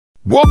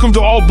Welcome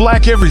to All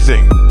Black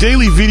Everything,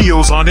 daily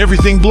videos on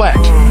everything black.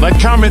 Like,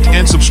 comment,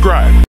 and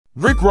subscribe.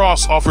 Rick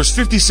Ross offers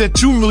 50 Cent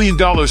 $2 million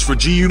for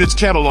G-Unit's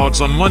catalogs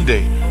on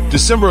Monday,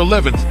 December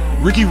 11th.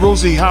 Ricky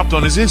Rose hopped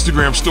on his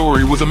Instagram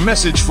story with a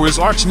message for his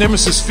arch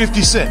nemesis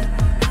 50 Cent.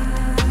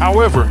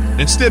 However,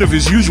 instead of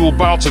his usual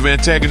bouts of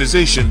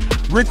antagonization,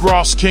 Rick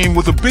Ross came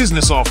with a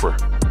business offer.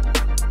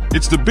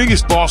 "It's the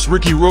biggest boss,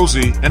 Ricky Rose,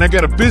 and I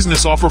got a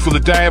business offer for the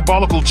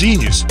diabolical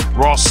genius,"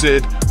 Ross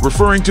said,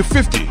 referring to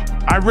 50.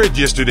 "I read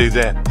yesterday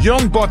that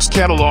Young Buck's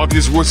catalog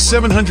is worth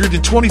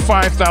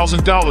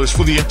 $725,000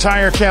 for the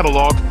entire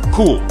catalog.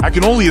 Cool. I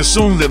can only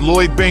assume that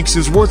Lloyd Banks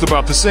is worth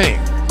about the same.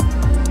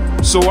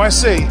 So I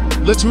say,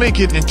 let's make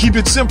it and keep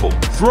it simple.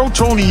 Throw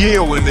Tony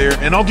Yayo in there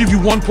and I'll give you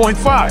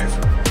 1.5.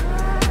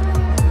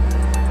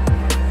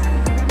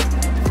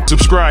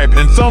 Subscribe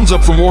and thumbs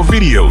up for more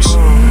videos.